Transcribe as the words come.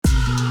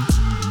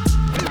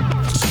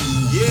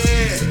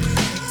Yeah.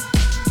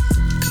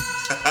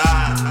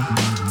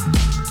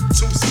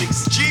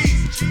 26G.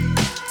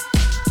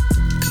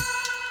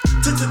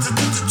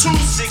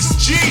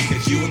 26G.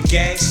 If you a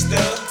gangster,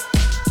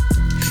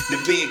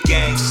 then be a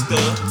gangster.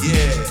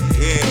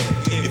 Yeah.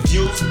 If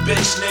you's a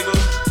bitch nigga,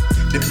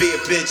 To be a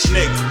bitch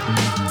nigga.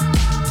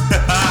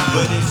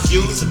 but if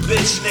you's a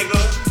bitch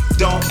nigga,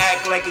 don't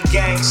act like a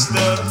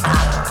gangster.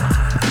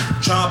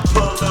 Tryna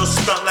pull a little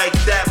stunt like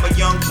that, my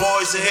young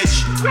boys will hit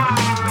you.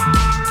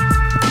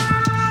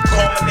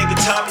 Call my nigga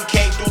Tommy,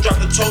 came through, drop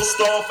the toast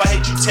off. I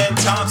hit you 10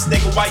 times,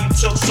 nigga, why you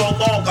took so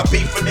long? Got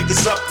beef for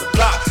niggas up the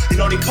block. You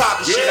know they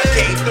poppin' shit, I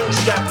came through,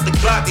 strapped with the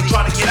Glock. They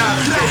tryna get out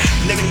of here.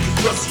 Nigga, you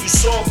pussy, you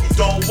soft, you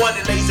don't want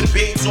it. Laser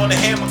beams on the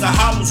hammer, got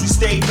hollows, we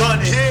stay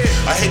gunning.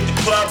 I hit the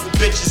club with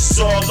bitches, it's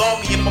all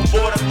on me. If I'm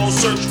bored, I'm gon'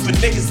 searching for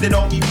niggas that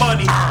owe me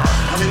money.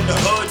 I'm in the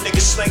hood,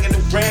 niggas slinging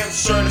the grams,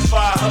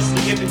 certified hustler,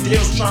 giving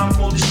deals, trying to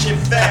pull this shit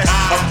fast.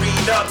 I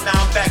read up, now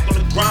I'm back on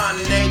the grind,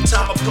 and every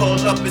time I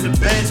pull up in the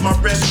Benz, my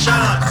rims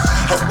shine.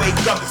 I wake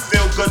up and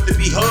feel good to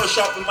be hood,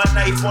 sharpen my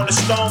knife on the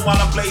stone while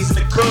I'm blazing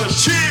the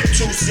kush.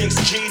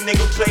 26G,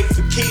 nigga, play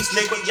for keeps,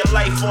 nigga, your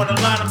life on the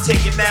line, I'm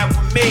taking that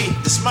with me.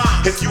 It's mine.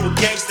 If you a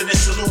gangster, then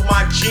salute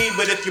my G,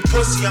 but if you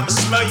pussy, I'ma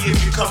smell you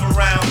if you come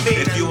around me.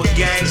 If you a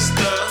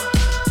gangster,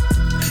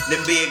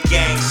 then be a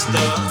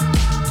gangster.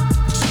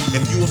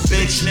 If you a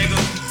bitch nigga,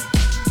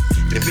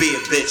 then be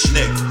a bitch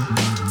nigga.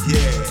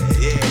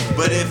 Yeah.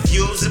 But if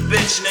you's a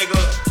bitch nigga,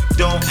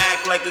 don't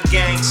act like a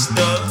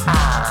gangster.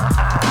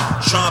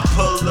 Tryna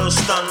pull a little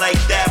stunt like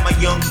that, my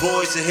young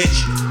boys will hit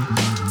you.